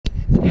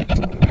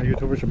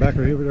YouTubers are back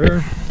right over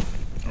there.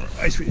 Our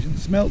ice fishing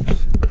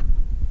smelts.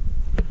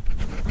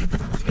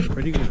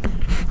 Pretty good.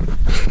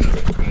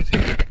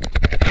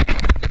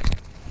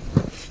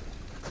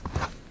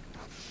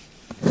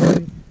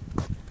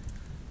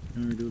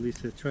 Now we do at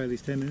least try at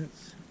least 10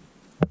 minutes.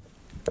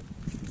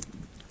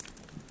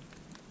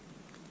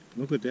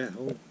 Look at that,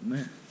 oh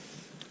man.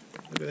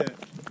 Look at that.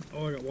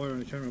 Oh, I got water on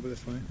the camera, but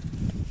that's fine.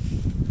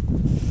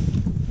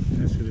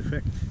 That's the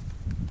effect. I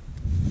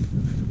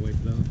have to wipe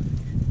it off.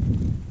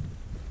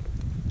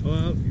 Oh,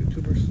 well,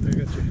 YouTubers, I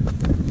got you.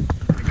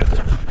 I got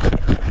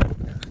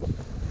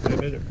you.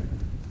 Better.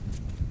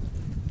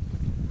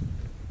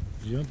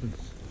 Jumping.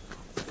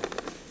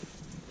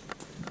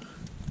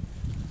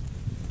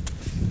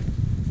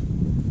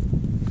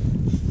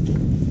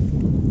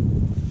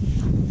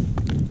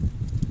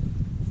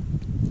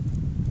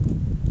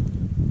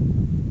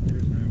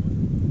 There's another one.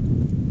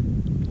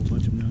 A whole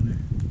bunch of them down there.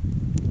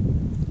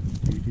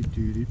 There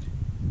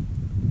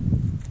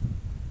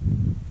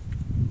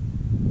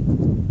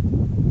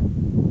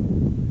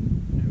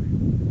we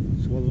go.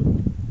 Swallow it.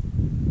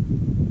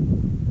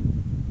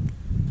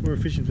 So we're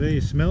fishing today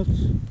is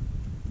smelts.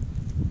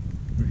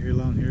 We're here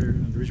along here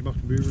on the Ridgebrook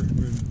River.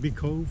 We're in a big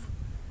cove.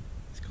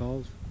 It's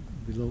called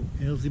below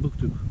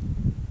Elzebuktu.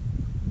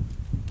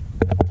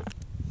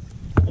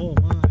 Oh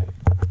my!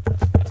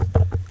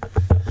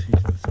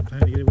 She's got some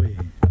time to get away.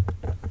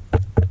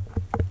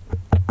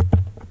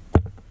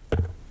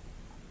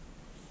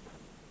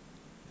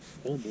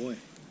 Oh boy!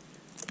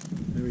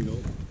 There we go.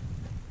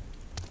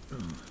 Oh.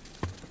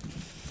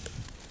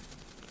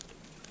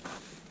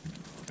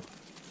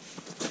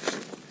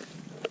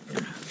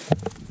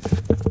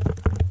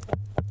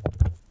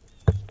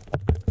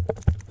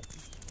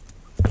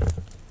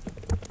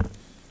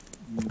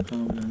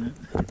 Comment on it.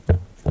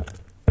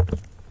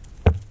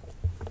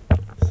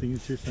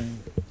 Signature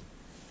sign.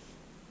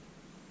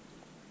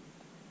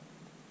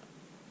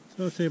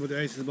 So I'd say about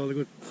the ice is about a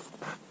good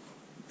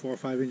 4 or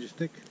 5 inches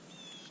thick.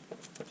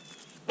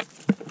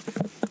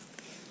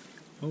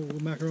 Oh,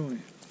 macaroni.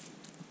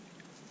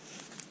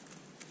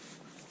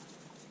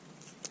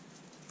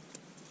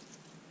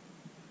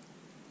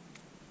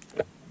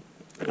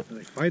 They're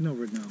like fighting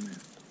over it now, man.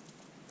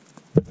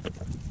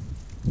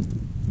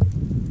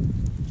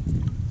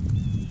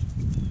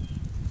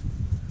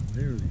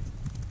 Literally.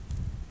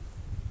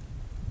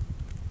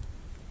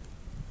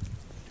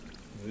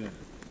 Yeah.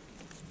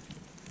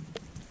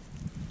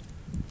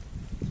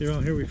 See,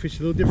 around here we fish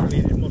a little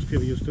differently than most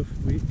people used to.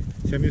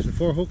 See, I'm using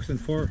 4 hooks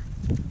and four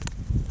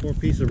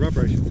pieces of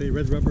rubber, I should say,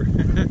 red rubber.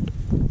 Red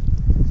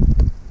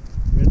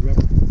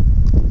rubber.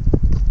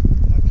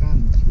 Not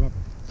cotton, it's rubber.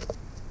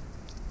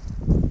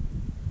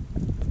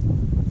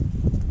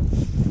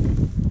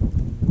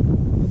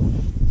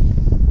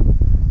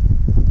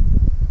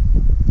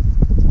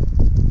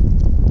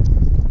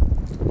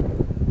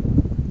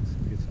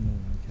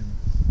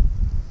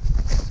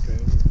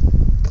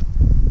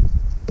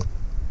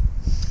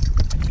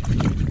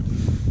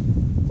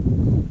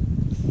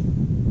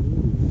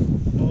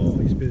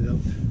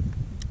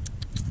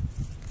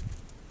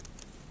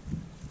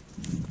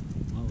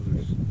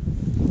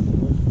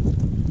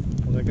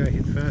 That guy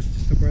hit fast,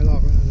 just took right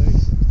off right on the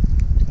ice.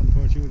 Coming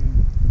towards you now.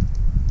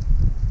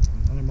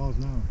 100 miles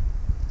an hour.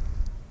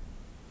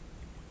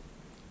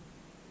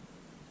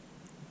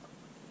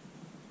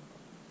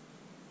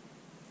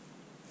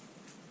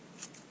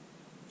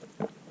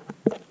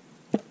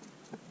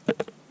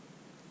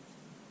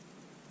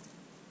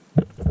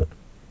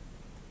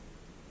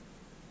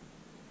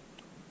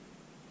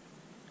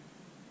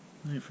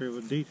 I ain't sure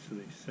what dates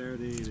today.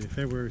 Saturday,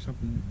 February or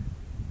something.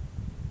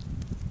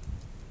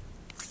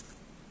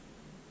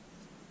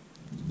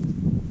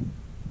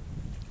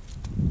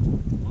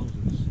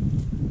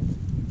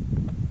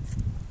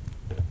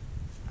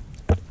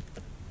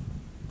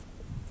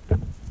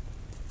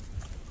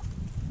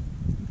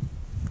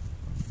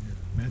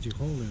 Magic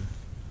hole there.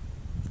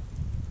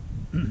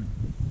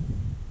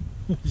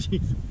 Oh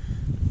jeez.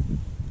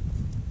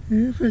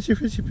 Yeah, fishy,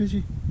 fishy,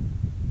 fishy.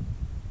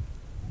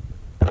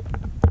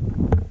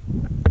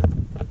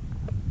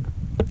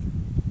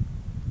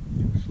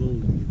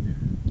 Slowly getting there.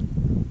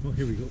 Oh,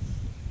 here we go.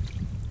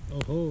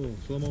 Oh ho,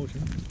 slow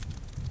motion.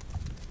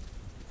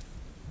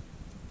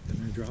 Then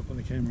I drop on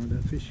the camera on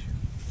that fish.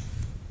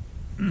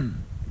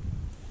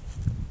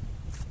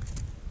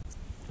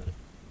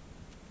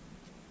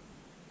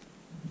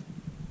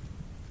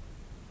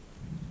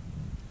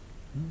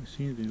 I don't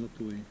see anything, looked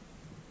away.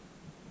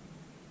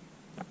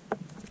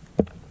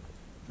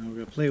 Now we're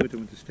going to play with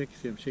them with the stick.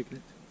 See, I'm shaking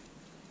it.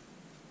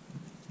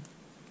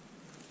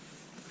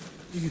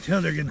 You can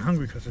tell they're getting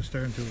hungry because they're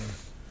starting to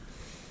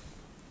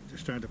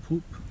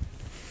poop.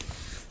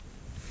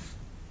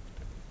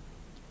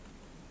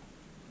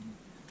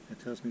 That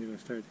tells me they're going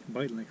to start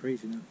biting like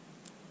crazy now.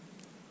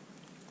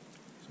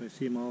 So I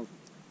see them all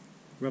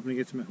rubbing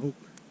against my hook,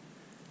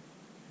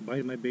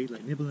 biting my bait,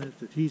 like nibbling it,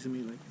 they're teasing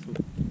me like so.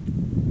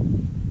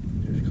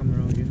 Coming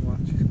around again, watch,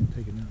 he's going to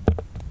take it now.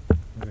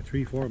 I got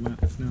 3, 4 of them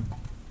now.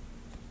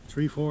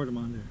 3, 4 of them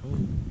on there. Oh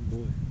boy.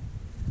 Well,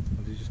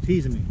 they're just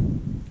teasing me.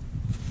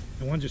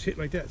 And one just hit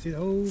like that. See the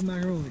whole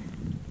macaroni.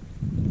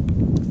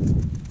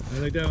 I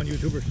like that on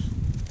YouTubers.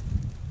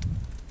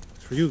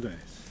 It's for you guys.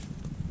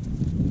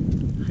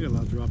 I got a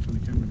lot of drops on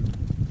the camera though.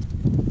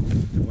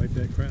 To wipe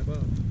that crap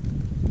out.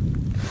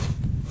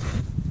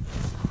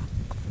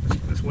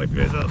 Let's wipe you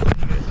guys up.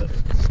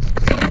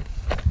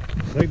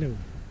 Like new.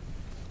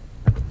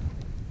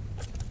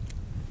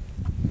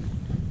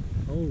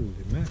 Holy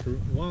mackerel.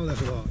 Wow,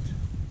 that's a lot.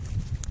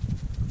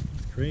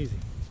 It's crazy.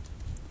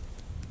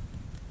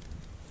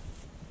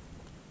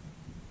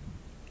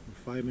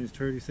 5 minutes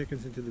 30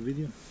 seconds into the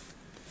video.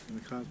 And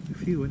we caught a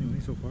few anyway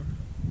so far.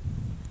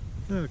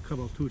 A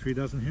couple, 2-3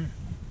 dozen here.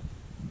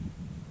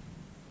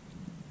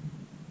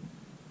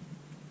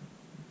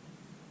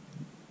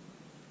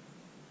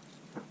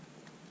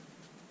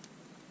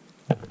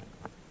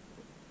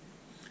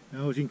 I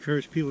always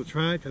encourage people to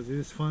try it because it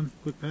is fun,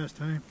 good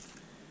pastime.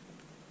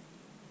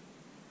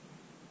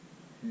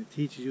 And it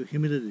teaches you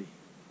humility.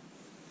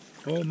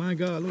 Oh my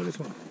God, look at this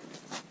one.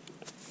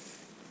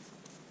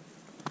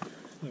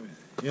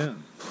 Yeah,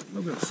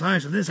 look at the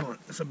size of this one.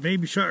 It's a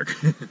baby shark.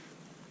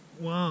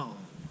 Wow.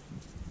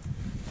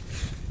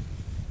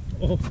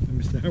 Oh, I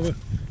missed that one.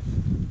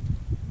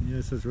 Yeah,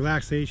 it says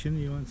relaxation.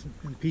 You want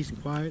some peace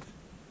and quiet.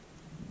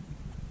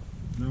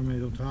 Normally I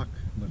don't talk,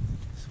 but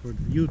it's for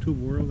the YouTube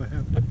world I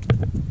have to.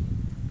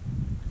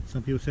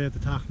 Some people say I have to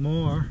talk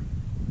more.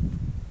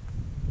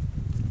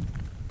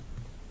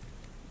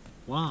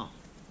 Wow.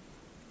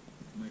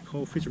 My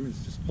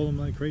co-fisherman's just pulling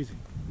like crazy.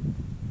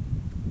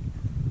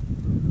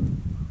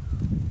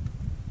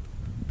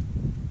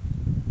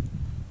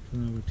 So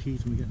now we'll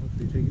tease them again,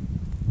 hopefully take it.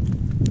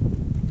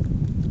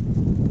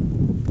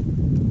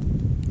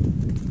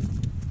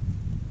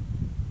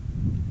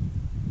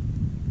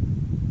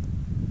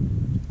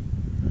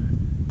 Right.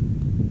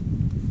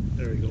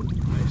 There we go,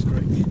 nice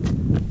strike.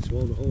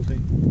 Swallow the whole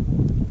thing.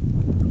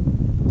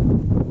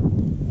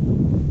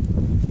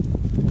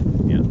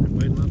 Yeah, it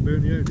might not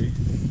burn the other day.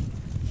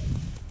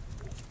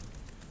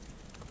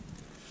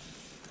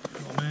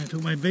 Oh man, I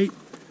took my bait.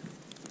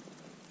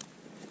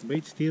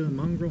 Bait stealing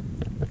mongrel.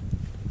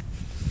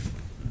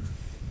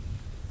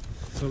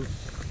 So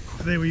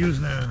today we're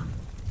using a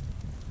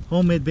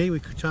homemade bait. We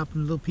could chop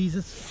them in little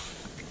pieces.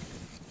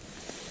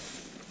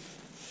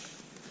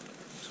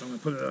 So I'm going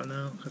to put it on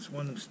now because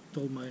one of them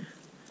stole my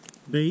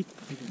bait.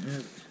 You can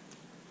have it.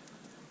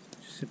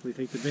 Just simply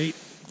take the bait,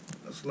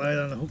 slide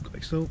on the hook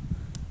like so.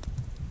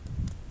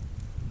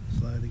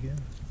 Slide again.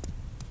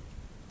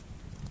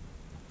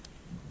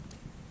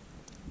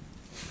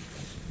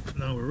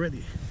 Now we're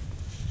ready.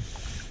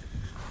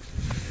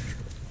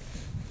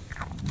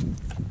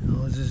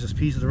 Oh, this is just a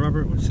piece of the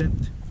rubber with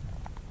scent.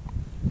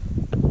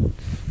 Oh,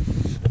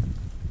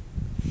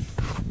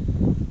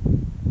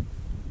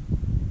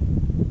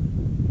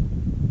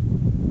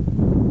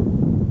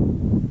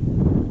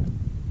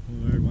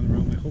 there's one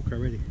around my hook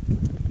already.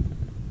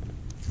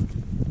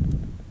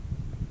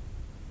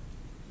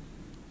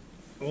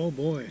 Oh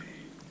boy.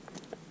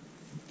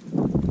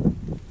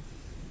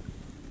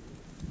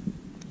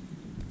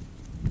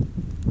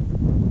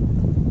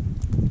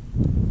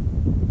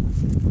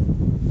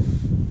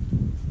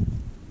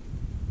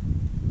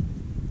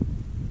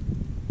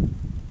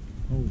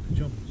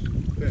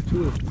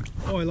 Two of them.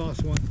 Oh, I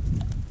lost one.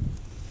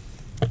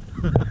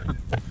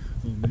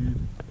 Oh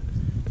man.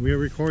 We are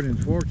recording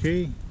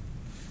 4K.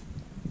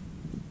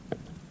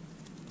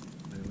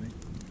 By the way,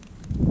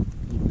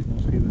 hopefully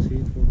most people see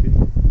it 4K.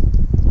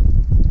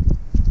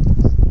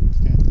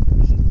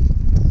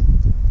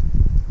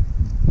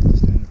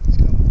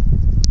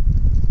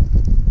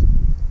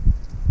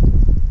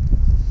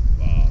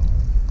 Wow.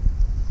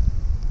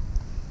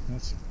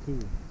 That's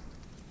cool.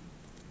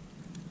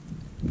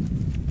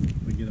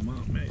 We get them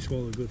out, man. They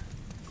swallow good.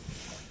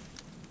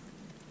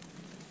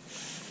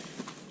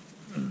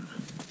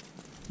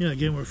 Yeah,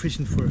 again, we're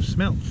fishing for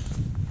smelts.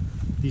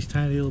 These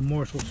tiny little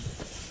morsels.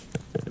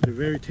 They're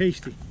very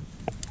tasty.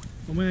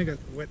 Oh man, I got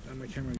wet on my camera.